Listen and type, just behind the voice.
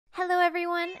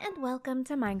and welcome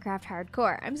to Minecraft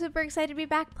Hardcore. I'm super excited to be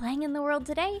back playing in the world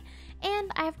today,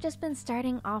 and I've just been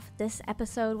starting off this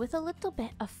episode with a little bit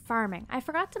of farming. I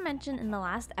forgot to mention in the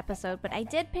last episode, but I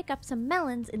did pick up some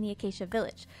melons in the Acacia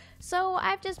Village. So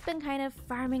I've just been kind of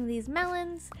farming these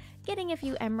melons, getting a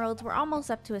few emeralds. We're almost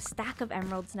up to a stack of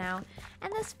emeralds now,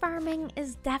 and this farming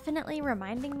is definitely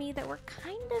reminding me that we're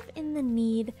kind of in the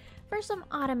need for some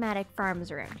automatic farms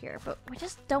around here, but we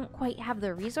just don't quite have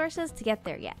the resources to get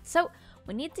there yet. So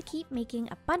we need to keep making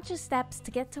a bunch of steps to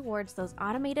get towards those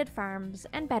automated farms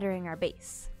and bettering our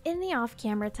base. In the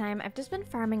off-camera time, I've just been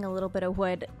farming a little bit of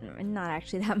wood, not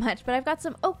actually that much, but I've got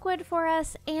some oak wood for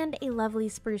us and a lovely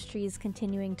spruce trees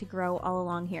continuing to grow all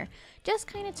along here, just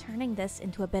kind of turning this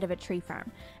into a bit of a tree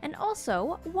farm. And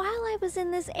also, while I was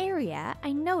in this area,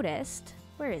 I noticed,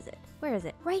 where is it?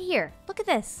 Right here, look at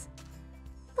this.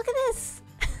 Look at this!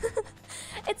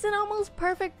 It's an almost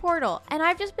perfect portal, and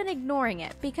I've just been ignoring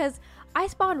it because I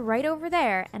spawned right over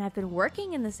there, and I've been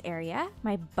working in this area.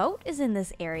 My boat is in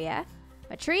this area.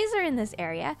 My trees are in this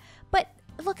area. But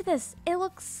look at this. It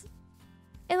looks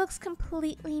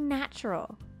completely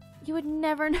natural. You would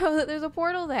never know that there's a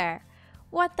portal there.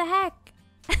 What the heck?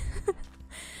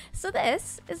 So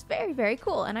this is very, very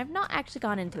cool, and I've not actually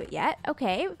gone into it yet.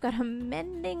 Okay, we've got a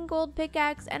mending gold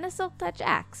pickaxe and a silk touch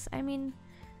axe. I mean,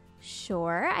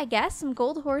 sure, I guess some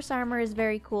gold horse armor is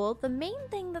very cool. The main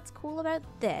thing that's cool about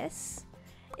this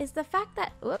is the fact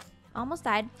that, whoop, almost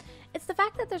died. It's the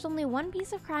fact that there's only one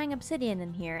piece of crying obsidian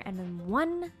in here and then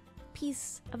one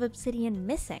piece of obsidian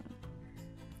missing.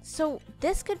 So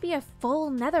this could be a full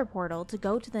nether portal to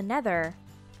go to the nether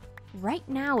right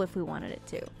now if we wanted it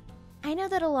to. I know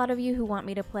that a lot of you who want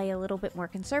me to play a little bit more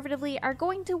conservatively are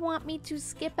going to want me to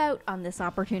skip out on this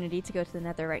opportunity to go to the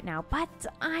nether right now, but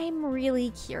I'm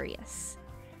really curious.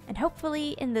 And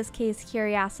hopefully, in this case,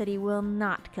 curiosity will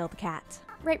not kill the cat.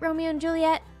 Right, Romeo and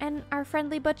Juliet and our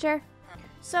friendly butcher?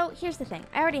 So here's the thing,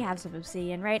 I already have some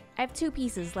obsidian, right? I have 2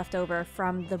 pieces left over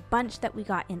from the bunch that we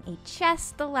got in a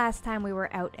chest the last time we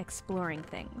were out exploring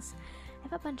things. I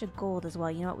have a bunch of gold as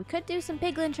well. You know what? We could do some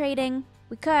piglin trading.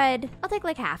 We could. I'll take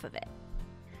like half of it.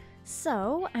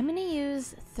 So I'm going to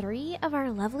use 3 of our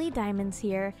lovely diamonds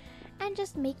here and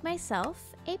just make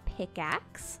myself a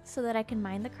pickaxe so that I can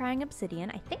mine the crying obsidian.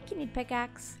 I think you need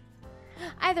pickaxe.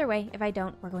 Either way, if I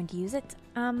don't, we're going to use it.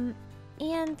 And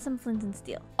some flint and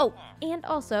steel. Oh, and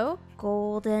also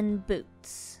golden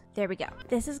boots. There we go.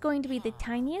 This is going to be the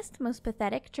tiniest, most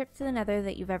pathetic trip to the nether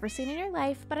that you've ever seen in your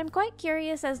life, but I'm quite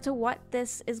curious as to what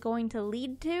this is going to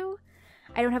lead to.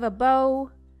 I don't have a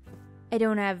bow. I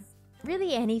don't have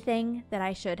really anything that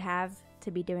I should have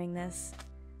to be doing this,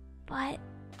 but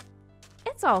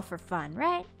it's all for fun,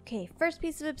 right? Okay, first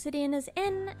piece of obsidian is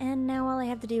in, and now all I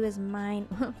have to do is mine.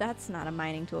 That's not a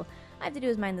mining tool. All I have to do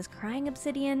is mine this crying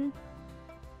obsidian.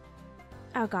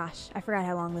 Oh gosh, I forgot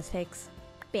how long this takes.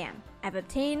 Bam. I've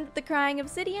obtained the crying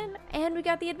obsidian, and we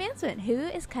got the advancement. Who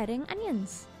is cutting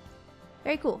onions?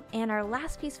 Very cool. And our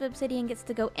last piece of obsidian gets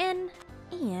to go in,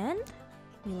 and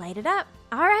we light it up.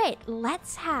 All right,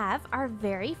 let's have our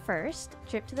very first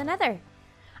trip to the nether.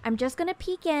 I'm just gonna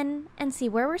peek in and see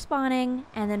where we're spawning,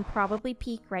 and then probably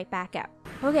peek right back out.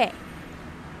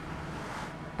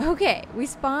 Okay, we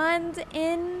spawned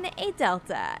in a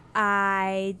delta.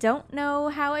 I don't know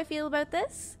how I feel about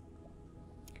this.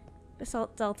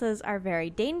 Basalt deltas are very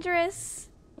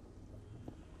dangerous,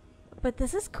 but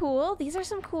this is cool. These are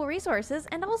some cool resources,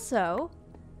 and also,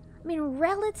 I mean,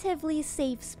 relatively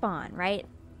safe spawn, right?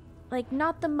 Like,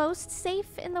 not the most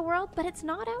safe in the world, but it's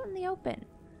not out in the open.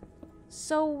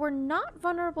 So we're not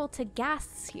vulnerable to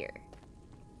ghasts here.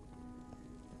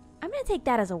 I'm gonna take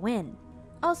that as a win.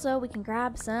 Also, we can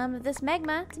grab some of this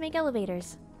magma to make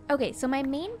elevators. Okay, so my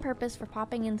main purpose for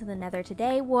popping into the nether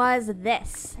today was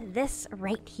this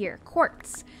right here,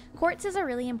 quartz. Quartz is a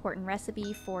really important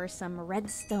recipe for some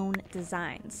redstone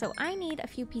designs. So I need a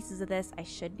few pieces of this. I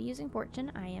should be using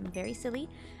fortune. I am very silly.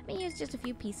 I'm gonna use just a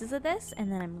few pieces of this,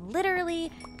 and then I'm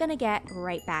literally gonna get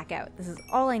right back out. This is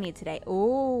all I need today.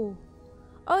 Oh,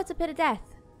 it's a pit of death.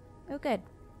 Oh, good.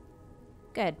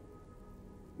 Good.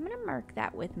 I'm gonna mark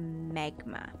that with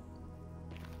magma.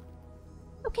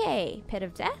 Okay, pit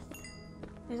of death.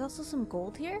 There's also some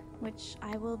gold here, which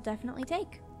I will definitely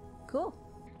take. Cool.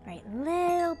 Right,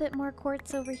 little bit more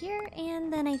quartz over here,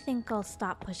 and then I think I'll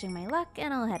stop pushing my luck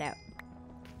and I'll head out.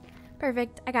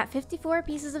 Perfect. I got 54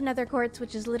 pieces of nether quartz,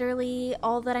 which is literally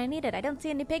all that I needed. I don't see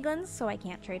any piglins, so I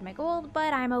can't trade my gold,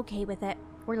 but I'm okay with it.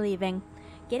 We're leaving.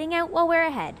 Getting out while we're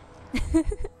ahead. I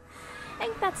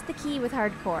think that's the key with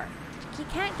hardcore. You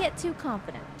can't get too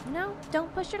confident. No,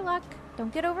 don't push your luck.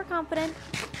 Don't get overconfident.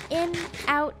 In,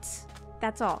 out.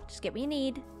 That's all. Just get what you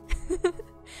need.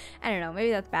 I don't know,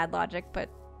 maybe that's bad logic, but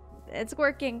it's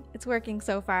working. It's working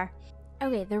so far.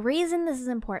 Okay, the reason this is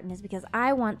important is because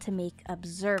I want to make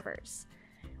observers,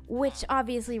 which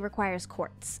obviously requires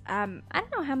quartz. I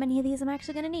don't know how many of these I'm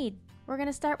actually gonna need. We're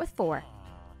gonna start with 4.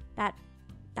 That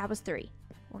was 3.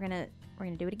 We're gonna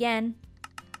do it again.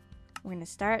 We're gonna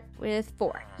start with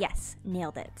 4. Yes,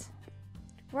 nailed it.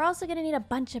 We're also gonna need a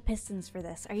bunch of pistons for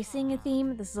this. Are you seeing a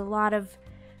theme? This is a lot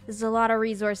of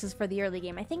resources for the early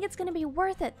game. I think it's gonna be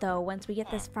worth it though once we get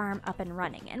this farm up and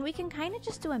running, and we can kind of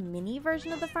just do a mini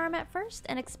version of the farm at first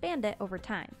and expand it over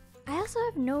time. I also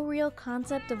have no real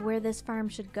concept of where this farm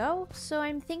should go, so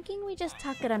I'm thinking we just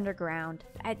tuck it underground.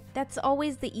 That's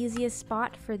always the easiest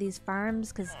spot for these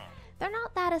farms because they're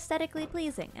not that aesthetically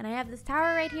pleasing, and I have this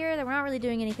tower right here that we're not really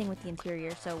doing anything with the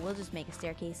interior, so we'll just make a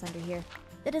staircase under here.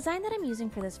 The design that I'm using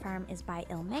for this farm is by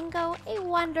Ilmango, a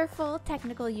wonderful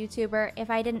technical YouTuber. If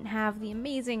I didn't have the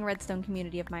amazing redstone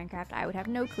community of Minecraft, I would have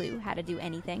no clue how to do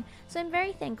anything. So I'm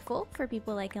very thankful for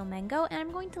people like Ilmango, and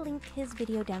I'm going to link his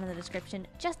video down in the description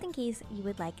just in case you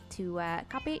would like to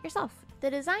copy it yourself. The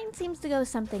design seems to go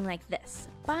something like this.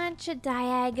 Bunch of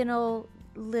diagonal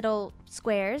little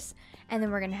squares, and then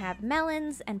we're gonna have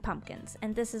melons and pumpkins.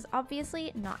 And this is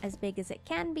obviously not as big as it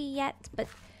can be yet, but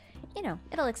you know,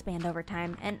 it'll expand over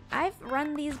time. And I've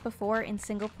run these before in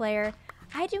single player.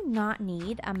 I do not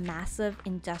need a massive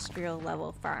industrial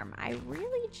level farm. I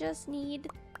really just need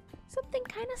something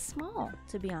kind of small,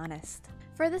 to be honest.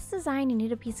 For this design, you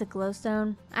need a piece of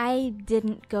glowstone. I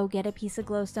didn't go get a piece of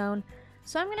glowstone,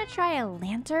 so I'm gonna try a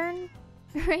lantern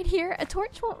right here. A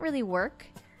torch won't really work.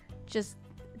 Just,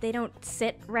 they don't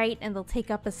sit right and they'll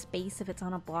take up a space if it's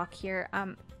on a block here.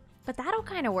 But that'll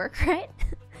kind of work, right?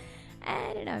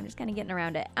 I don't know, I'm just kind of getting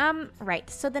around it. Right,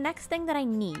 so the next thing that I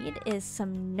need is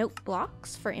some note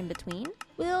blocks for in between.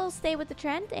 We'll stay with the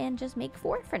trend and just make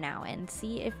 4 for now and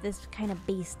see if this kind of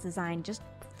base design just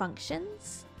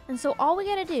functions. And so all we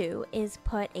gotta do is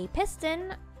put a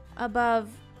piston above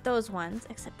those ones,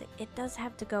 except that it does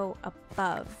have to go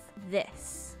above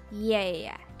this.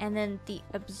 Yeah. And then the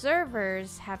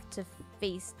observers have to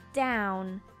face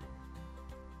down.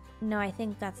 No, I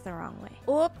think that's the wrong way.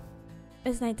 Oh,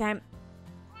 it's nighttime.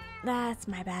 That's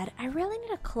my bad. I really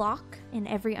need a clock in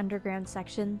every underground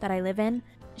section that I live in.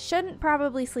 Shouldn't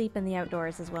probably sleep in the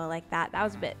outdoors as well like that. That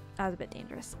was a bit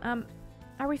dangerous.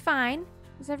 Are we fine?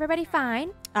 Is everybody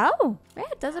fine? Oh, yeah,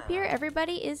 it does appear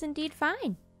everybody is indeed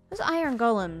fine. Those iron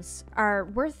golems are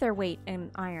worth their weight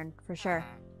in iron for sure.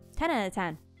 10 out of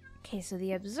 10. Okay, so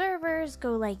the observers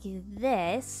go like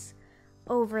this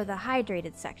over the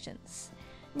hydrated sections.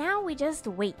 Now we just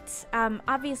wait.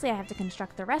 Obviously I have to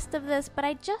construct the rest of this, but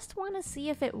I just want to see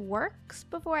if it works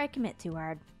before I commit too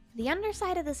hard. The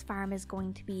underside of this farm is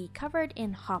going to be covered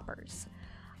in hoppers.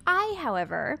 I,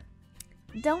 however,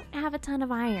 don't have a ton of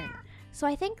iron, so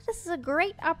I think this is a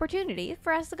great opportunity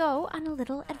for us to go on a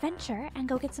little adventure and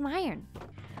go get some iron.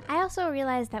 I also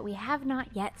realized that we have not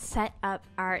yet set up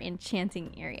our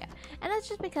enchanting area, and that's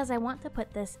just because I want to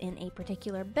put this in a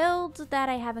particular build that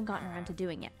I haven't gotten around to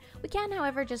doing yet. We can,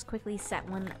 however, just quickly set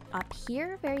one up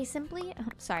here very simply.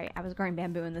 Sorry, I was growing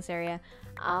bamboo in this area.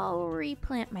 I'll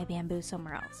replant my bamboo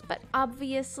somewhere else, but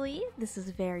obviously this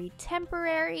is very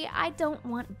temporary. I don't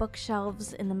want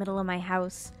bookshelves in the middle of my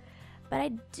house, but I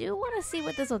do want to see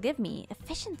what this will give me.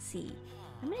 Efficiency.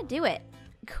 I'm gonna do it.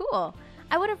 Cool.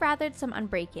 I would have rathered some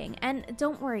unbreaking, and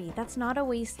don't worry, that's not a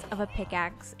waste of a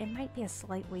pickaxe. It might be a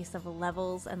slight waste of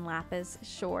levels and lapis,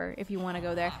 sure, if you want to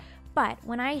go there. But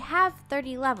when I have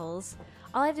 30 levels,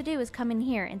 all I have to do is come in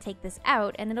here and take this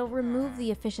out, and it'll remove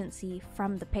the efficiency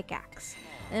from the pickaxe.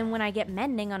 And when I get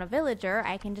mending on a villager,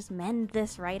 I can just mend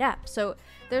this right up. So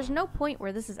there's no point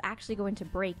where this is actually going to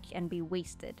break and be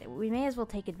wasted. We may as well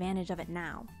take advantage of it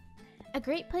now. A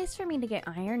great place for me to get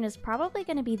iron is probably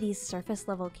going to be these surface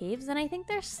level caves, and I think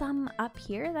there's some up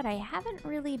here that I haven't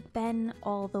really been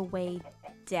all the way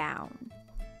down.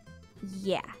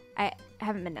 Yeah, I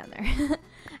haven't been down there.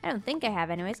 I don't think I have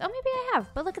anyways. Oh, maybe I have,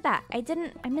 but look at that.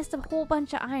 I missed a whole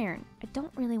bunch of iron. I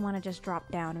don't really want to just drop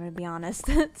down, I'm going to be honest.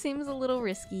 It seems a little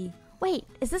risky. Wait,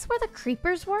 is this where the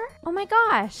creepers were? Oh my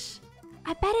gosh.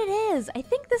 I bet it is. I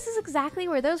think this is exactly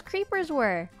where those creepers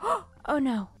were. Oh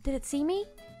no, did it see me?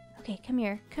 Okay, come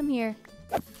here, come here.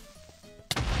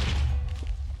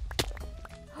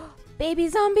 Baby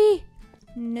zombie!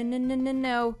 No, no, no, no,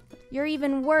 no. You're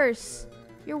even worse.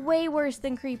 You're way worse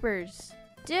than creepers.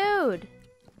 Dude!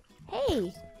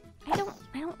 Hey! I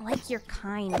don't like your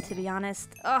kind, to be honest.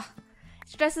 Ugh. It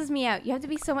stresses me out. You have to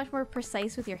be so much more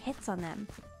precise with your hits on them.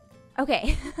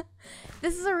 Okay.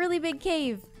 This is a really big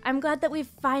cave. I'm glad that we've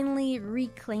finally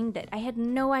reclaimed it. I had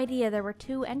no idea there were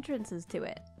 2 entrances to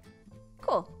it.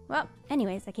 Cool. Well,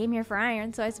 anyways, I came here for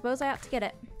iron, so I suppose I ought to get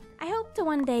it. I hope to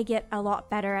one day get a lot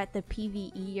better at the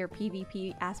PvE or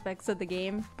PvP aspects of the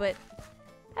game, but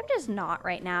I'm just not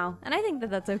right now, and I think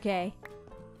that that's okay.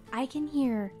 I can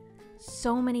hear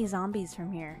so many zombies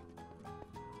from here,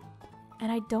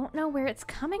 and I don't know where it's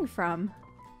coming from.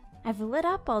 I've lit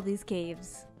up all these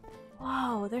caves.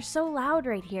 Whoa, they're so loud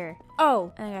right here.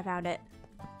 Oh, I think I found it.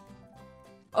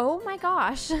 Oh my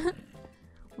gosh.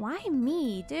 Why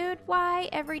me, dude? Why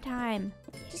every time?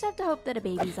 Just have to hope that a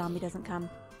baby zombie doesn't come.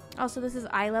 Also, this is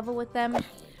eye level with them.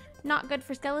 Not good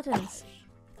for skeletons.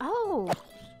 Oh,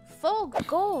 full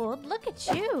gold. Look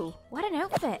at you. What an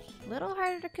outfit. Little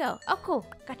harder to kill. Oh, cool.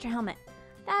 Got your helmet.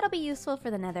 That'll be useful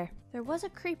for the nether. There was a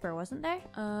creeper, wasn't there?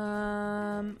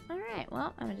 Alright,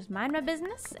 well, I'm gonna just mind my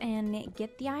business and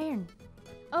get the iron.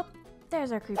 Oh,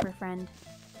 there's our creeper friend.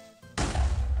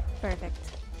 Perfect.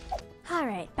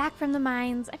 Alright, back from the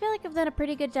mines. I feel like I've done a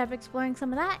pretty good job exploring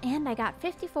some of that, and I got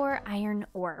 54 iron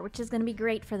ore, which is going to be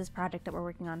great for this project that we're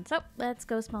working on. So, let's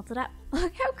go smelt it up.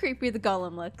 Look how creepy the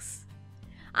golem looks.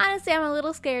 Honestly, I'm a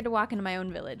little scared to walk into my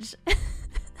own village.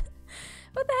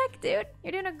 What the heck, dude?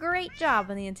 You're doing a great job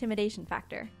on the intimidation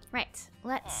factor. Right,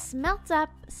 let's smelt up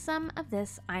some of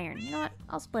this iron. You know what?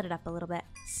 I'll split it up a little bit.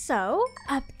 So,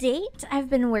 update. I've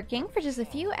been working for just a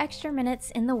few extra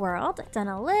minutes in the world. Done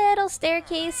a little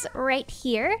staircase right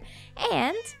here,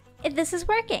 and this is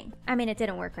working. I mean, it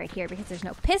didn't work right here because there's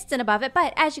no piston above it,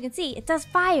 but as you can see, it does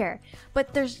fire.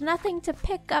 But there's nothing to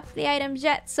pick up the items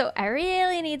yet, so I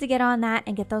really need to get on that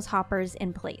and get those hoppers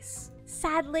in place.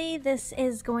 Sadly, this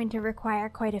is going to require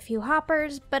quite a few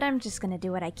hoppers, but I'm just going to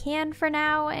do what I can for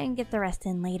now and get the rest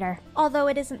in later. Although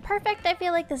it isn't perfect, I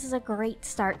feel like this is a great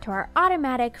start to our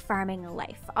automatic farming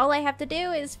life. All I have to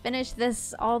do is finish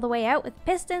this all the way out with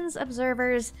pistons,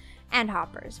 observers, and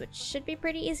hoppers, which should be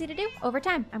pretty easy to do over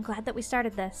time. I'm glad that we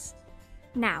started this.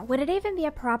 Now, would it even be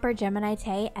a proper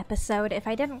GeminiTay episode if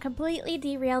I didn't completely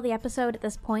derail the episode at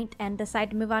this point and decide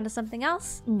to move on to something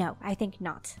else? No, I think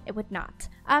not. It would not.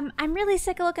 I'm really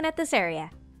sick of looking at this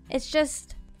area. It's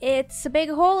a big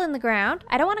hole in the ground.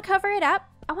 I don't want to cover it up.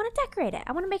 I want to decorate it.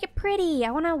 I want to make it pretty.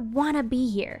 I want to be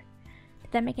here.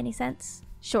 Did that make any sense?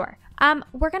 Sure.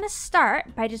 We're gonna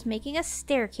start by just making a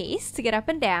staircase to get up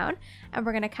and down, and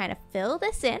we're gonna kind of fill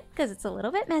this in because it's a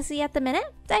little bit messy at the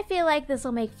minute. I feel like this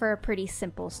will make for a pretty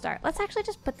simple start. Let's actually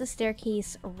just put the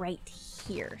staircase right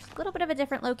here. A little bit of a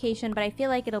different location, but I feel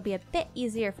like it'll be a bit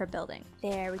easier for building.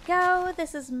 There we go.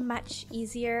 This is much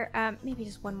easier. Maybe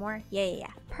just one more. Yeah.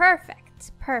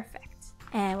 Perfect.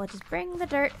 And we'll just bring the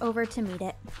dirt over to meet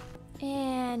it.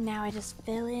 And now I just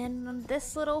fill in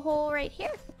this little hole right here.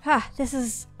 This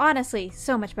is honestly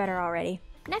so much better already.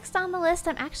 Next on the list,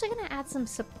 I'm actually going to add some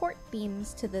support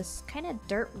beams to this kind of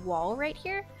dirt wall right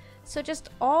here. So just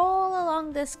all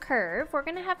along this curve, we're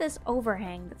going to have this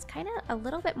overhang that's kind of a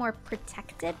little bit more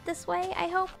protected this way, I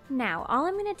hope. Now, all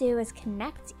I'm going to do is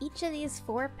connect each of these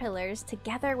 4 pillars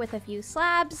together with a few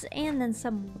slabs and then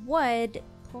some wood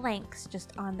planks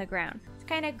just on the ground to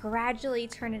kind of gradually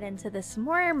turn it into this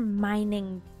more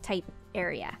mining type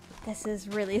area. This is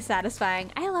really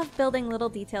satisfying. I love building little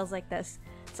details like this.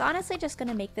 It's honestly just going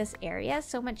to make this area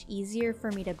so much easier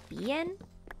for me to be in,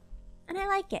 and I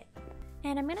like it.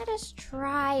 And I'm gonna just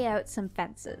try out some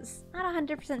fences. Not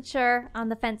 100% sure on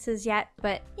the fences yet,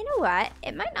 but you know what?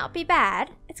 It might not be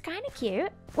bad. It's kind of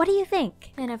cute. What do you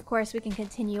think? And of course we can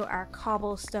continue our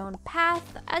cobblestone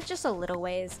path just a little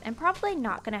ways, and probably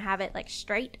not gonna have it like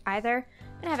straight either.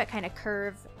 I'm gonna have it kind of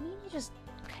curve. Maybe just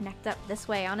connect up this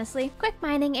way, honestly. Quick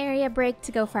mining area break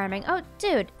to go farming. Oh,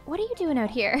 dude, what are you doing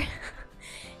out here?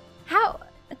 How?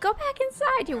 Go back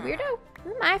inside, you weirdo.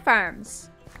 These are my farms.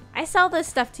 I sell this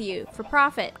stuff to you for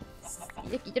profit.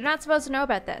 You're not supposed to know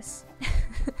about this.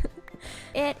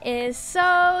 It is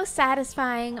so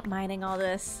satisfying mining all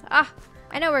this.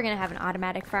 I know we're gonna have an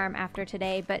automatic farm after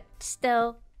today, but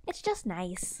still, it's just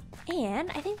nice. And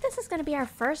I think this is gonna be our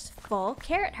first full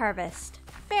carrot harvest.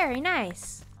 Very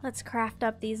nice. Let's craft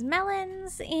up these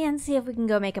melons and see if we can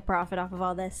go make a profit off of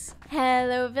all this.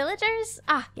 Hello, villagers.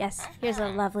 Yes, here's a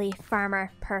lovely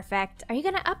farmer. Perfect. Are you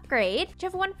gonna upgrade? Do you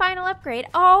have one final upgrade?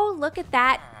 Oh, look at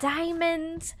that.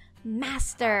 Diamond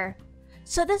Master.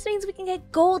 So this means we can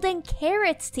get golden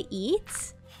carrots to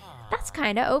eat? That's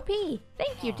kind of OP.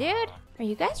 Thank you, dude. Are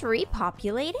you guys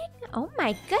repopulating? Oh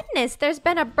my goodness, there's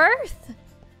been a birth.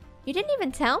 You didn't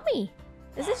even tell me.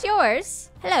 Is this yours?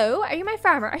 Hello, are you my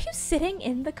farmer? Are you sitting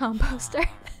in the composter?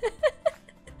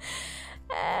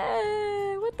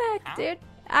 What the heck, dude?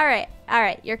 All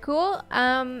right, you're cool.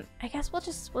 I guess we'll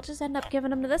just end up giving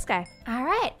them to this guy. All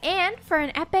right, and for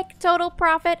an epic total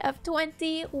profit of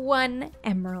 21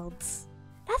 emeralds.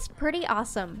 That's pretty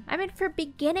awesome. I mean, for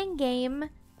beginning game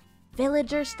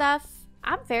villager stuff,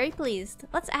 I'm very pleased.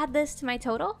 Let's add this to my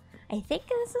total. I think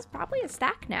this is probably a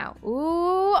stack now.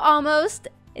 Ooh, almost.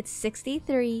 It's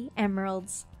 63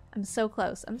 emeralds. I'm so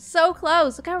close. I'm so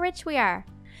close. Look how rich we are.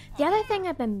 The other thing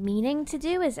I've been meaning to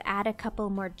do is add a couple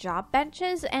more job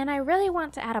benches, and I really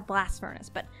want to add a blast furnace,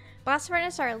 but blast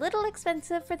furnace are a little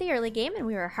expensive for the early game, and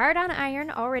we were hard on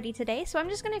iron already today, so I'm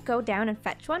just going to go down and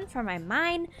fetch one from my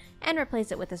mine and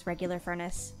replace it with this regular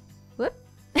furnace. Whoop.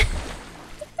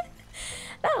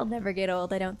 That'll never get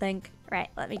old, I don't think. Right,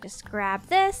 let me just grab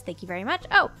this. Thank you very much.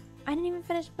 Oh, I didn't even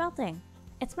finish melting.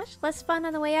 It's much less fun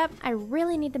on the way up. I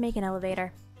really need to make an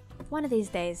elevator. One of these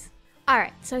days.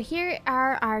 Alright, so here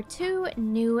are our 2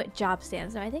 new job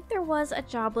stands. Now, I think there was a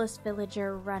jobless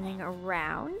villager running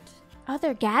around. Oh,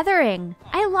 they're gathering.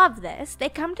 I love this. They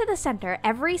come to the center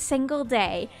every single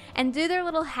day and do their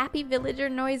little happy villager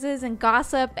noises and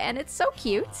gossip, and it's so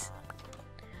cute.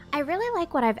 I really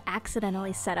like what I've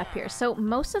accidentally set up here. So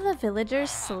most of the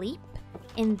villagers sleep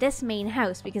in this main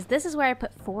house because this is where I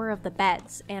put 4 of the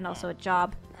beds and also a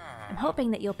job. I'm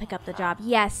hoping that you'll pick up the job.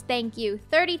 Yes, thank you.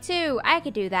 32. I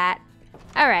could do that.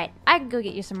 All right, I can go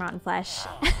get you some rotten flesh.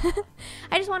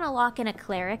 I just want to lock in a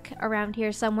cleric around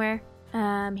here somewhere.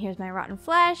 Here's my rotten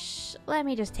flesh. Let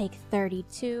me just take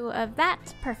 32 of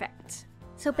that. Perfect.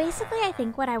 So basically, I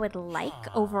think what I would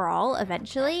like overall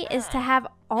eventually is to have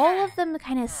all of them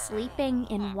kind of sleeping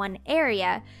in one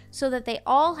area so that they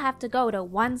all have to go to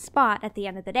one spot at the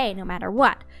end of the day, no matter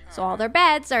what. So all their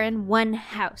beds are in one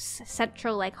house,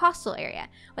 central like hostel area.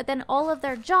 But then all of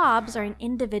their jobs are in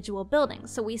individual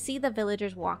buildings. So we see the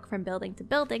villagers walk from building to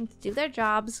building to do their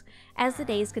jobs as the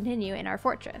days continue in our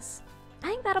fortress. I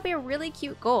think that'll be a really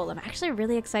cute goal. I'm actually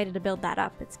really excited to build that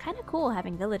up. It's kind of cool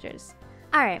having villagers.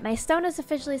 Alright, my stone is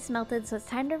officially smelted, so it's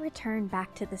time to return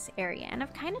back to this area. And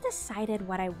I've kind of decided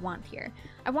what I want here.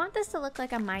 I want this to look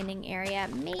like a mining area,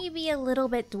 maybe a little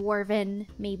bit dwarven,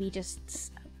 maybe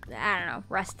just, I don't know,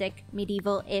 rustic,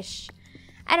 medieval-ish.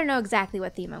 I don't know exactly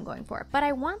what theme I'm going for, but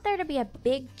I want there to be a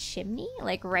big chimney,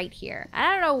 like right here.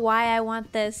 I don't know why I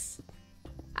want this.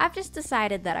 I've just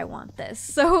decided that I want this,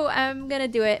 so I'm gonna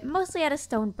do it mostly out of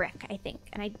stone brick, I think.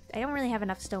 And I don't really have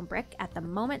enough stone brick at the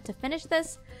moment to finish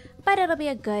this, but it'll be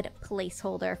a good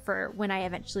placeholder for when I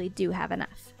eventually do have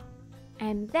enough.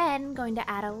 I'm then going to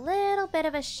add a little bit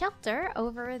of a shelter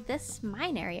over this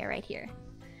mine area right here.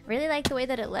 I really like the way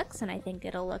that it looks, and I think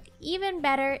it'll look even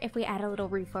better if we add a little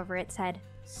roof over its head.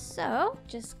 So,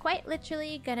 just quite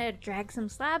literally gonna drag some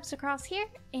slabs across here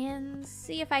and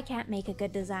see if I can't make a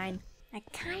good design. I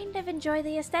kind of enjoy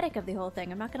the aesthetic of the whole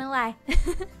thing, I'm not gonna lie.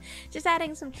 Just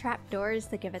adding some trapdoors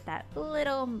to give it that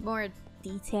little more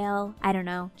detail. I don't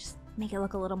know, just make it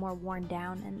look a little more worn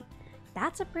down, and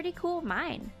that's a pretty cool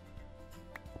mine.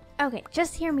 Okay,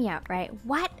 just hear me out, right?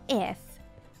 What if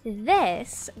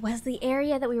this was the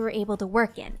area that we were able to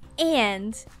work in,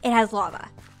 and it has lava?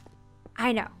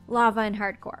 I know, lava in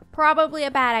hardcore. Probably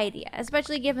a bad idea,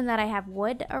 especially given that I have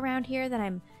wood around here that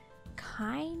I'm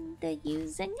kinda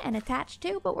using and attached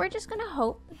to, but we're just gonna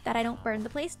hope that I don't burn the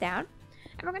place down,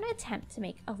 and we're gonna attempt to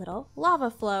make a little lava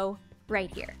flow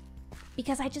right here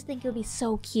because I just think it would be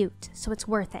so cute, so it's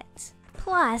worth it.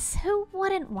 Plus, who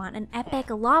wouldn't want an epic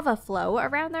lava flow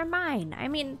around their mine? I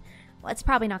mean, well, it's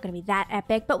probably not going to be that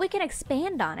epic, but we can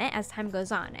expand on it as time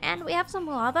goes on, and we have some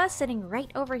lava sitting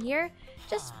right over here,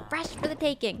 just fresh for the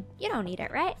taking. You don't need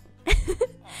it, right?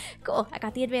 Cool, I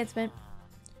got the advancement.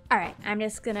 Alright, I'm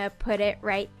just gonna put it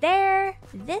right there.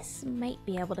 This might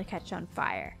be able to catch on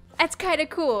fire. That's kind of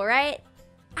cool, right?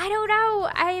 I don't know.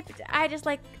 I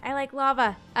like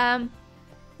lava.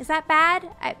 Is that bad?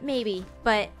 Maybe,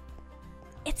 but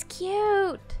it's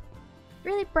cute.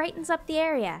 Really brightens up the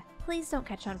area. Please don't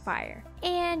catch on fire.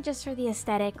 And just for the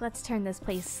aesthetic, let's turn this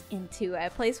place into a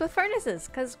place with furnaces,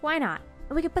 because why not?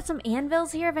 We could put some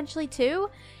anvils here eventually too.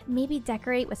 Maybe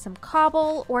decorate with some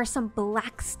cobble or some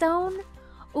blackstone.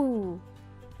 Ooh,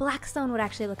 blackstone would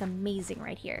actually look amazing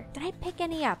right here. Did I pick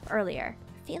any up earlier?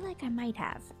 I feel like I might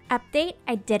have. Update,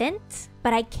 I didn't,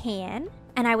 but I can,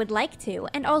 and I would like to.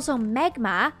 And also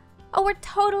magma. Oh, we're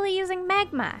totally using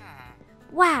magma.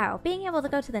 Wow, being able to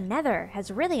go to the nether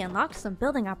has really unlocked some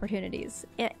building opportunities.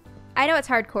 I know it's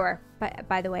hardcore,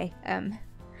 by the way.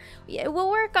 Yeah, we'll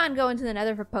work on going to the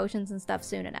nether for potions and stuff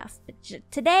soon enough. But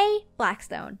today,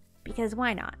 blackstone, because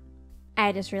why not?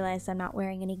 I just realized I'm not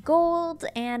wearing any gold,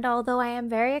 and although I am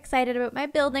very excited about my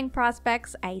building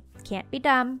prospects, I can't be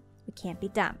dumb. We can't be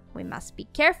dumb. We must be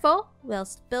careful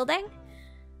whilst building,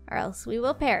 or else we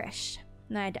will perish.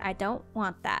 And I don't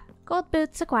want that. Gold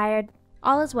boots acquired.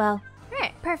 All is well.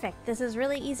 Alright, perfect. This is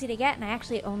really easy to get, and I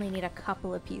actually only need a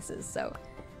couple of pieces, so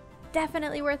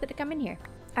definitely worth it to come in here.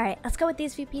 All right, let's go with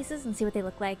these few pieces and see what they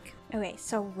look like. Okay,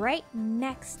 so right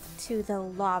next to the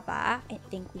lava, I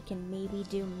think we can maybe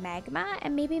do magma,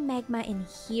 and maybe magma in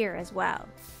here as well.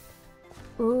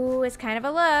 Ooh, it's kind of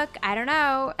a look. I don't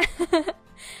know.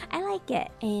 I like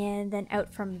it. And then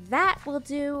out from that, we'll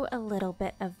do a little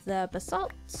bit of the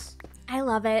basalt. I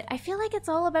love it. I feel like it's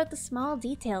all about the small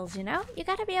details, you know? You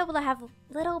gotta be able to have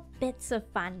little bits of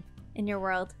fun in your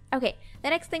world. Okay, the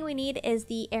next thing we need is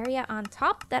the area on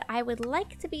top that I would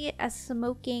like to be a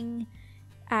smoking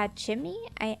chimney.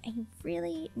 I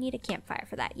really need a campfire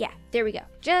for that. Yeah, there we go.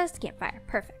 Just a campfire.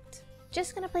 Perfect.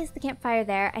 Just gonna place the campfire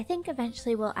there. I think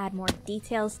eventually we'll add more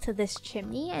details to this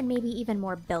chimney and maybe even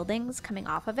more buildings coming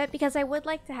off of it, because I would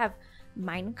like to have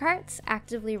minecarts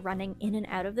actively running in and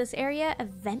out of this area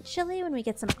eventually when we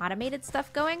get some automated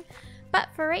stuff going. But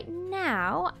for right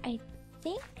now, I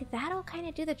think that'll kind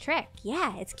of do the trick.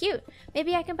 Yeah, it's cute.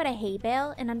 Maybe I can put a hay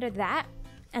bale in under that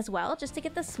as well, just to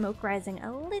get the smoke rising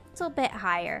a little bit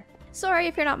higher. Sorry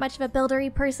if you're not much of a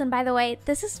buildery person, by the way.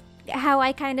 This is how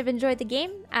I kind of enjoy the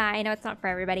game. I know it's not for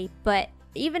everybody, but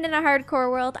even in a hardcore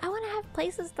world, I want to have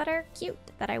places that are cute,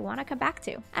 that I want to come back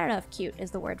to. I don't know if cute is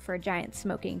the word for a giant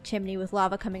smoking chimney with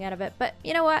lava coming out of it, but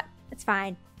you know what? It's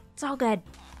fine. It's all good.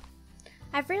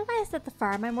 I've realized that the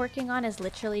farm I'm working on is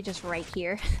literally just right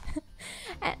here.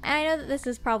 And I know that this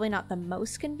is probably not the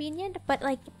most convenient, but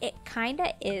like it kind of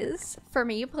is for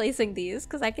me placing these,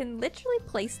 because I can literally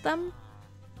place them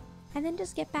and then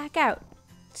just get back out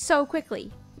so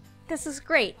quickly. This is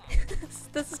great.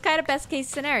 This is kind of best case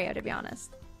scenario, to be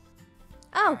honest.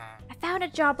 Oh, I found a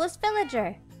jobless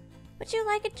villager. Would you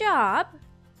like a job?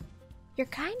 You're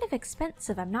kind of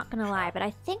expensive, I'm not gonna lie, but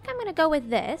I think I'm gonna go with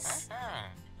this.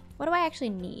 What do I actually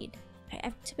need?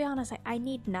 To be honest, I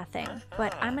need nothing,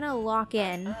 but I'm gonna lock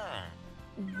in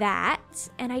that,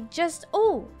 and I just,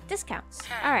 oh, discounts.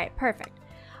 All right, perfect.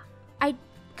 I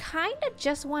kind of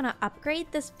just want to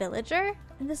upgrade this villager,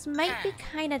 and this might be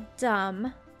kind of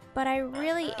dumb, but I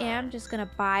really am just gonna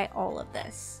buy all of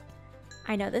this.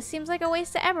 I know this seems like a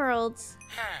waste of emeralds,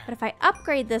 but if I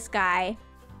upgrade this guy,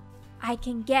 I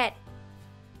can get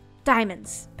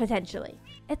diamonds, potentially.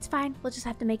 It's fine, we'll just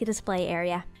have to make a display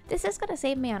area. This is gonna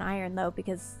save me on iron though,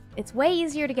 because it's way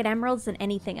easier to get emeralds than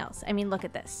anything else. I mean, look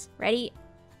at this. Ready?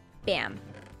 Bam.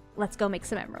 Let's go make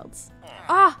some emeralds.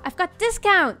 Oh, I've got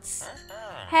discounts!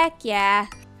 Heck yeah.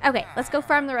 Okay, let's go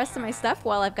farm the rest of my stuff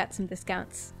while I've got some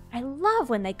discounts. I love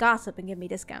when they gossip and give me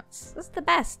discounts. This is the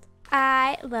best.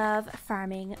 I love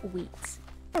farming wheat.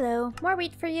 Hello, more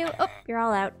wheat for you. Oh, you're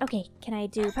all out. Okay, can I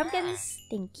do pumpkins?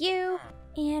 Thank you.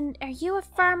 And are you a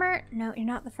farmer? No, you're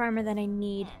not the farmer that I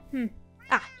need.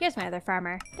 Ah, here's my other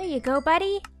farmer. There you go,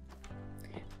 buddy.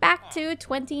 Back to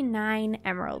 29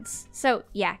 emeralds. So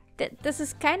yeah, this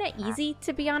is kind of easy,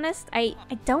 to be honest. I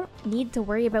don't need to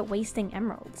worry about wasting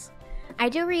emeralds. I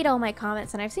do read all my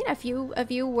comments, and I've seen a few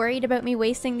of you worried about me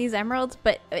wasting these emeralds,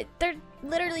 but they're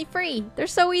literally free. They're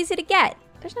so easy to get.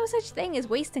 There's no such thing as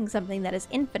wasting something that is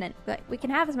infinite, but we can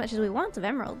have as much as we want of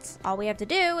emeralds. All we have to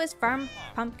do is farm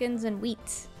pumpkins and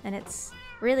wheat, and it's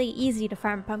really easy to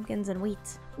farm pumpkins and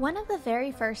wheat. One of the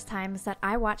very first times that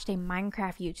I watched a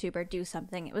Minecraft YouTuber do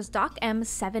something, it was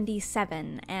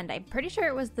DocM77, and I'm pretty sure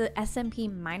it was the SMP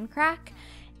Minecraft,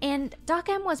 and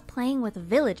DocM was playing with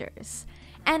villagers.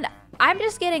 And I'm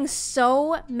just getting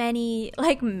so many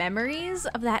like memories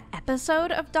of that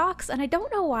episode of Docs, and I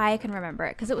don't know why I can remember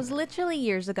it because it was literally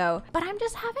years ago, but I'm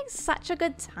just having such a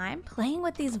good time playing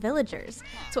with these villagers.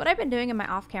 So what I've been doing in my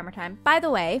off-camera time, by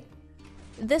the way,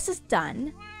 this is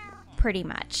done pretty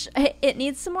much. It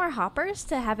needs some more hoppers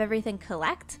to have everything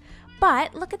collect,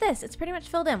 but look at this, it's pretty much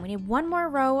filled in. We need one more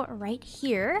row right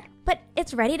here, but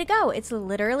it's ready to go. It's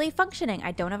literally functioning.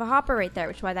 I don't have a hopper right there,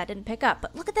 which is why that didn't pick up,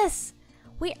 but look at this.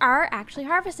 We are actually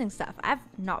harvesting stuff. I've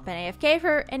not been AFK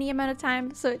for any amount of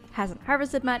time, so it hasn't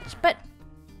harvested much, but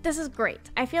this is great.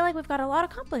 I feel like we've got a lot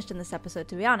accomplished in this episode,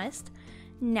 to be honest.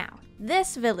 Now,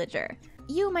 this villager.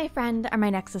 You, my friend, are my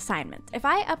next assignment. If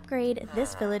I upgrade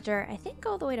this villager, I think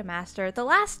all the way to master, the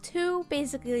last two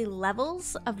basically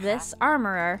levels of this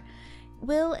armorer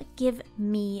will give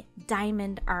me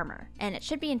diamond armor, and it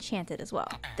should be enchanted as well.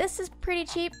 This is pretty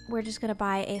cheap. We're just gonna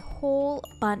buy a whole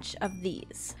bunch of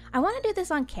these. I want to do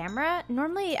this on camera.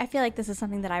 Normally I feel like this is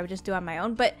something that I would just do on my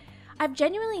own, but I've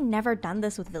genuinely never done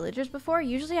this with villagers before.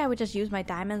 Usually I would just use my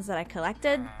diamonds that I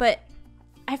collected, but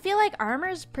I feel like armor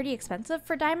is pretty expensive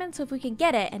for diamonds, so if we can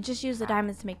get it and just use the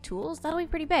diamonds to make tools, that'll be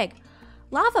pretty big.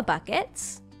 Lava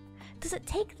buckets. Does it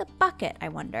take the bucket, I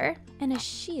wonder? And a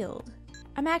shield.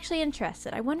 I'm actually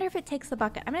interested. I wonder if it takes the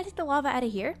bucket. I'm gonna take the lava out of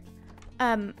here.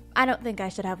 I don't think I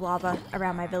should have lava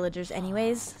around my villagers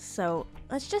anyways, so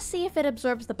let's just see if it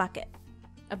absorbs the bucket.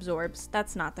 Absorbs,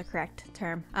 that's not the correct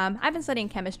term. I've been studying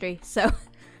chemistry, so.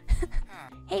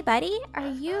 Hey buddy, are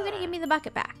you gonna give me the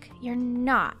bucket back? You're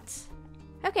not.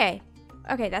 Okay,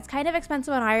 that's kind of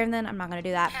expensive on iron then. I'm not gonna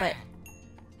do that, but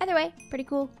either way, pretty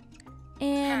cool.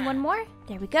 And one more,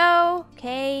 there we go.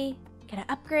 Okay, gonna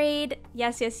upgrade,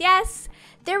 yes.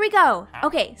 There we go.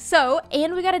 Okay, so,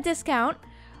 and we got a discount,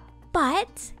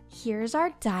 but here's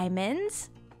our diamond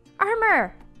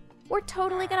armor. We're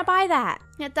totally gonna buy that.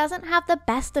 It doesn't have the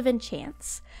best of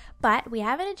enchants, but we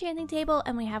have an enchanting table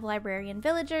and we have librarian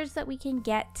villagers that we can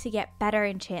get to get better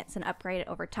enchants and upgrade it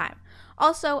over time.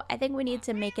 Also, I think we need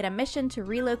to make it a mission to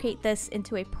relocate this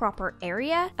into a proper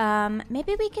area.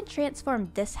 Maybe we can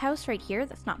transform this house right here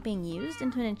that's not being used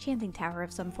into an enchanting tower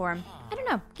of some form. I don't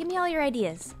know, give me all your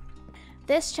ideas.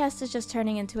 This chest is just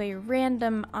turning into a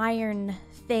random iron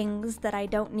things that I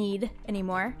don't need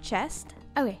anymore chest.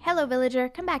 Okay, hello villager,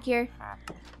 come back here.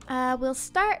 We'll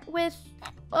start with,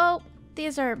 oh,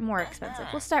 these are more expensive.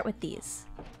 We'll start with these.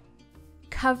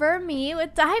 Cover me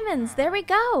with diamonds, there we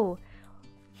go.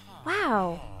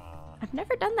 Wow, I've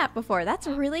never done that before. That's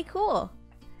really cool.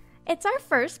 It's our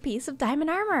first piece of diamond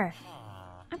armor.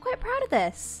 I'm quite proud of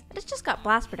this. It's just got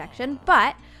blast protection,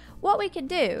 but what we could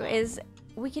do is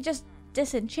we could just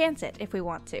disenchant it if we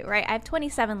want to, right? I have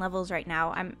 27 levels right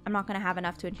now. I'm not going to have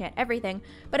enough to enchant everything,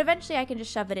 but eventually I can just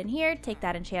shove it in here, take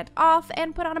that enchant off,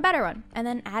 and put on a better one, and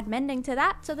then add mending to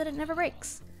that so that it never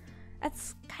breaks.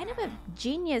 That's kind of a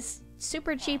genius,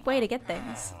 super cheap way to get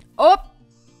things. Oh!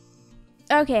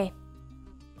 Okay.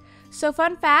 So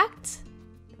fun fact,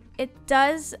 it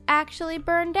does actually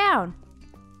burn down.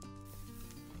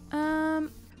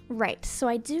 Right, so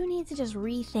I do need to just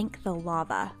rethink the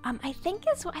lava. I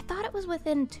thought it was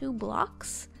within 2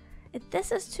 blocks.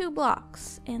 This is 2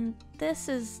 blocks, and this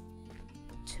is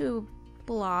 2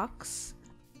 blocks.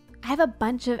 I have a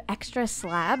bunch of extra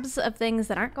slabs of things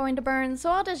that aren't going to burn, so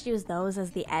I'll just use those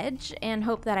as the edge and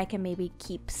hope that I can maybe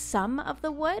keep some of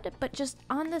the wood, but just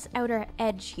on this outer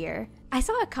edge here. I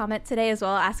saw a comment today as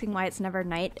well asking why it's never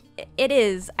night. It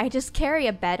is. I just carry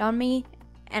a bed on me,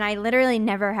 and I literally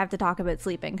never have to talk about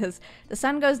sleeping because the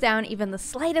sun goes down even the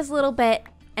slightest little bit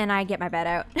and I get my bed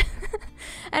out.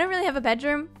 I don't really have a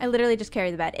bedroom. I literally just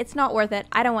carry the bed. It's not worth it.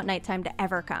 I don't want nighttime to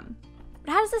ever come.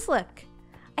 But how does this look?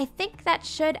 I think that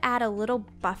should add a little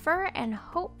buffer and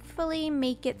hopefully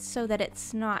make it so that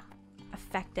it's not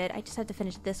affected. I just have to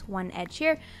finish this one edge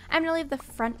here. I'm gonna leave the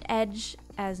front edge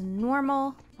as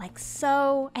normal, like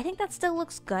so. I think that still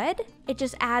looks good. It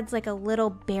just adds like a little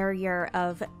barrier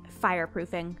of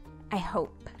fireproofing, I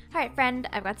hope. All right, friend,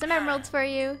 I've got some emeralds for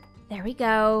you. There we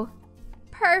go.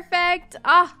 Perfect.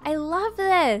 Oh, I love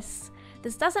this.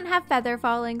 This doesn't have feather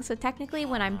falling, so technically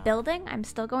when I'm building, I'm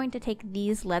still going to take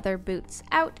these leather boots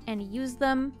out and use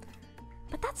them.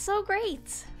 But that's so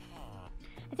great.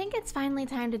 I think it's finally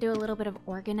time to do a little bit of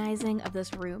organizing of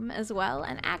this room as well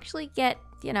and actually get,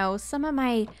 you know, some of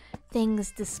my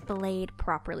things displayed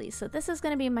properly. So this is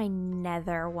going to be my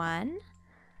nether one.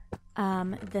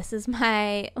 This is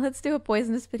my, let's do a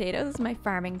poisonous potato. This is my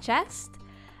farming chest.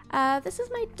 This is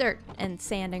my dirt and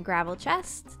sand and gravel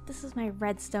chest. This is my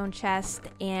redstone chest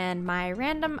and my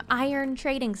random iron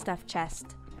trading stuff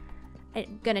chest.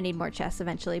 I'm gonna need more chests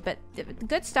eventually, but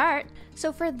good start.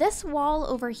 So for this wall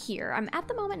over here, I'm at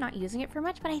the moment not using it for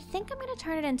much, but I think I'm gonna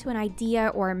turn it into an idea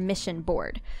or a mission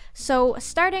board. So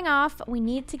starting off, we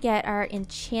need to get our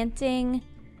enchanting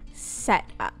set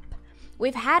up.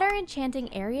 We've had our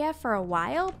enchanting area for a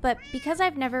while, but because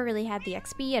I've never really had the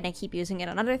XP and I keep using it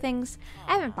on other things,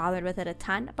 I haven't bothered with it a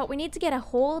ton, but we need to get a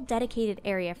whole dedicated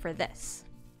area for this.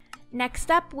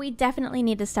 Next up, we definitely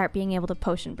need to start being able to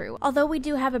potion brew. Although we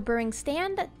do have a brewing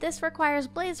stand, this requires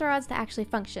blaze rods to actually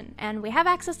function, and we have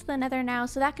access to the nether now,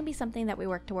 so that can be something that we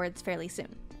work towards fairly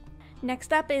soon.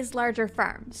 Next up is larger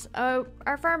farms.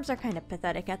 Our farms are kind of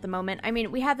pathetic at the moment. I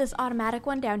mean, we have this automatic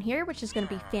one down here, which is going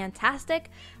to be fantastic,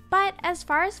 but as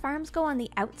far as farms go on the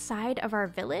outside of our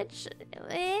village,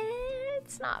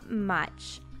 it's not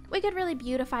much. We could really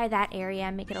beautify that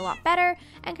area, make it a lot better,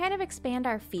 and kind of expand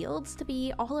our fields to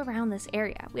be all around this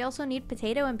area. We also need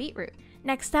potato and beetroot.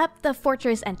 Next up, the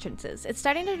fortress entrances. It's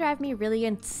starting to drive me really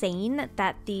insane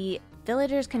that the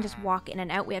villagers can just walk in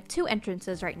and out. We have 2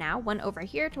 entrances right now, one over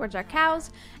here towards our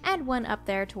cows, and one up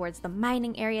there towards the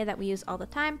mining area that we use all the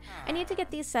time. I need to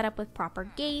get these set up with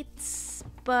proper gates,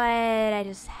 but I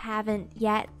just haven't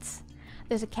yet.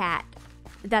 There's a cat.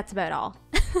 That's about all.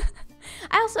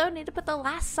 I also need to put the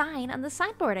last sign on the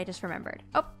signboard I just remembered.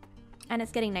 Oh, and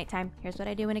it's getting nighttime. Here's what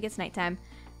I do when it gets nighttime.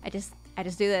 I just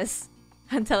do this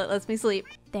until it lets me sleep.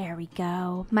 There we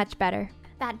go. Much better.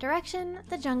 That direction,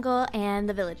 the jungle, and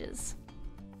the villages.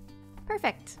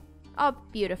 Perfect. I'll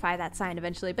beautify that sign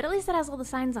eventually, but at least it has all the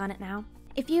signs on it now.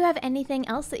 If you have anything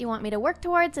else that you want me to work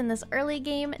towards in this early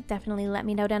game, definitely let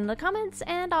me know down in the comments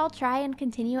and I'll try and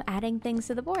continue adding things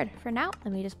to the board. For now,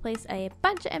 let me just place a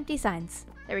bunch of empty signs.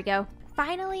 There we go.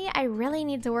 Finally, I really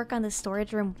need to work on the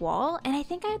storage room wall, and I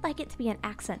think I'd like it to be an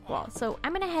accent wall. So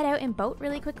I'm gonna head out in boat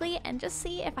really quickly and just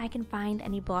see if I can find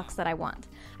any blocks that I want.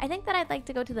 I think that I'd like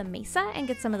to go to the mesa and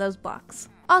get some of those blocks.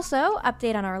 Also,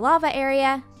 update on our lava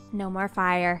area, no more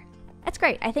fire. That's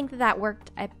great, I think that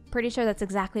worked. I'm pretty sure that's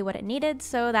exactly what it needed,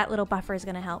 so that little buffer is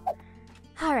gonna help.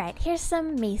 Alright, here's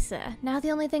some mesa. Now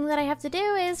the only thing that I have to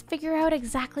do is figure out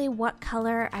exactly what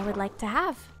color I would like to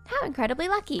have. How incredibly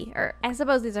lucky. Or I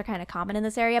suppose these are kind of common in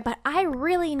this area, but I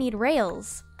really need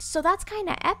rails. So that's kind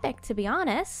of epic, to be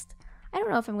honest. I don't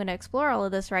know if I'm going to explore all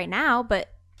of this right now, but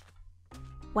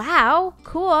wow,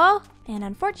 cool. And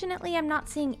unfortunately, I'm not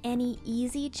seeing any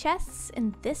easy chests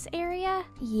in this area.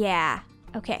 Yeah,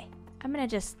 okay. I'm going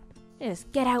to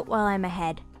just get out while I'm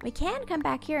ahead. We can come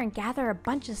back here and gather a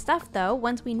bunch of stuff, though,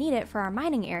 once we need it for our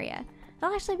mining area.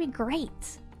 That'll actually be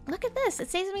great. Look at this. It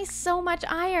saves me so much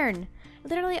iron. I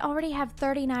literally already have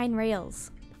 39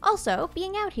 rails. Also,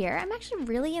 being out here, I'm actually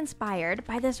really inspired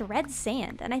by this red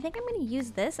sand, and I think I'm going to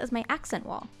use this as my accent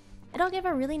wall. It'll give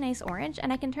a really nice orange,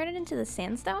 and I can turn it into the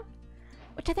sandstone,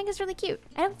 which I think is really cute.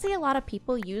 I don't see a lot of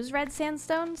people use red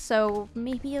sandstone, so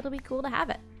maybe it'll be cool to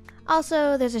have it.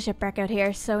 Also, there's a shipwreck out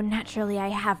here, so naturally I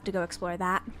have to go explore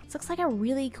that. This looks like a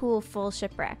really cool full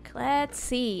shipwreck. Let's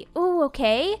see. Ooh,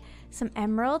 okay. Some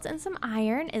emeralds and some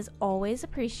iron is always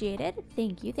appreciated.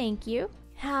 Thank you, thank you.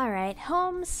 Alright,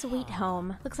 home sweet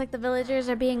home. Looks like the villagers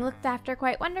are being looked after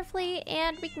quite wonderfully,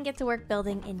 and we can get to work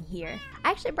building in here.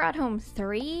 I actually brought home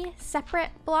 3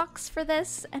 separate blocks for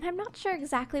this, and I'm not sure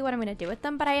exactly what I'm going to do with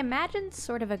them, but I imagine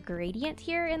sort of a gradient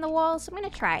here in the wall, so I'm going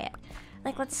to try it.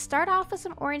 Like, let's start off with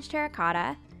some orange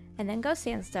terracotta, and then go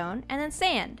sandstone, and then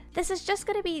sand. This is just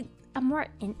going to be a more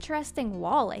interesting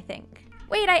wall, I think.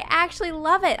 Wait, I actually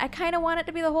love it. I kind of want it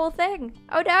to be the whole thing.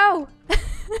 Oh no!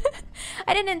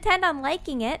 I didn't intend on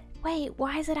liking it. Wait,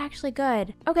 why is it actually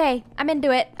good? Okay, I'm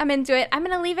into it. I'm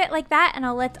gonna leave it like that, and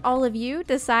I'll let all of you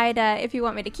decide if you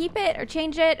want me to keep it or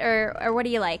change it, or what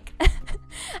do you like?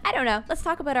 I don't know. Let's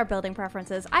talk about our building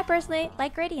preferences. I personally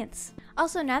like gradients.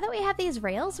 Also, now that we have these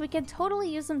rails, we can totally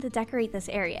use them to decorate this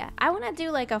area. I want to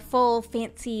do like a full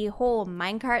fancy whole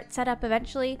minecart setup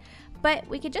eventually, but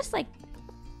we could just like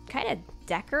kind of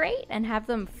decorate and have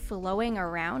them flowing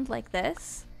around like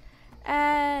this.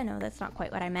 No, that's not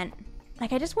quite what I meant.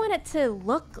 Like, I just want it to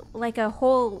look like a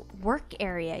whole work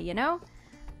area, you know?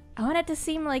 I want it to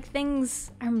seem like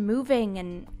things are moving,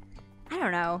 and I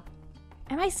don't know.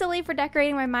 Am I silly for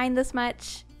decorating my mind this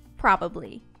much?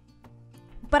 Probably.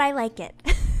 But I like it.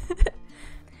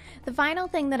 The final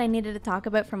thing that I needed to talk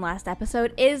about from last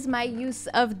episode is my use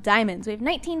of diamonds. We have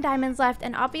 19 diamonds left,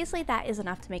 and obviously that is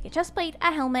enough to make a chestplate,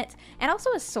 a helmet, and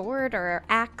also a sword or an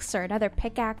axe or another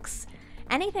pickaxe.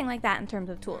 Anything like that in terms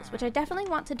of tools, which I definitely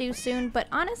want to do soon, but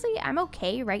honestly, I'm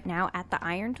okay right now at the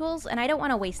iron tools, and I don't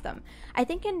want to waste them. I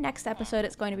think in next episode,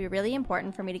 it's going to be really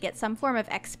important for me to get some form of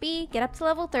XP, get up to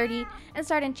level 30, and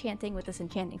start enchanting with this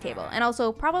enchanting table, and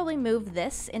also probably move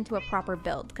this into a proper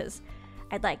build, because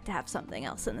I'd like to have something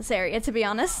else in this area, to be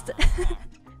honest.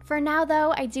 For now,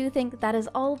 though, I do think that is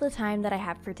all the time that I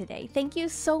have for today. Thank you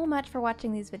so much for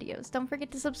watching these videos. Don't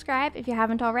forget to subscribe if you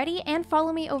haven't already, and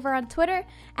follow me over on Twitter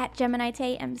at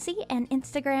GeminiTayMC and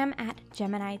Instagram at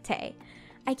GeminiTay.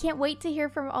 I can't wait to hear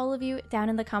from all of you down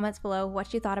in the comments below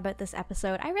what you thought about this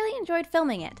episode. I really enjoyed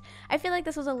filming it. I feel like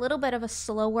this was a little bit of a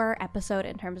slower episode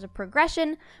in terms of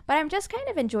progression, but I'm just kind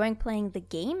of enjoying playing the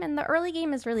game, and the early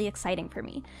game is really exciting for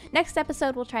me. Next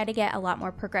episode, we'll try to get a lot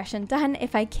more progression done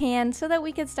if I can, so that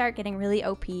we can start getting really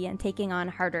OP and taking on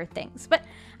harder things. But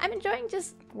I'm enjoying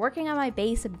just working on my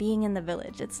base and being in the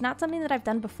village. It's not something that I've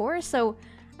done before, so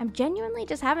I'm genuinely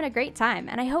just having a great time,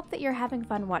 and I hope that you're having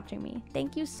fun watching me.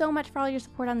 Thank you so much for all your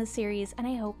support on this series, and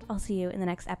I hope I'll see you in the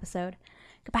next episode.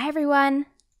 Goodbye, everyone!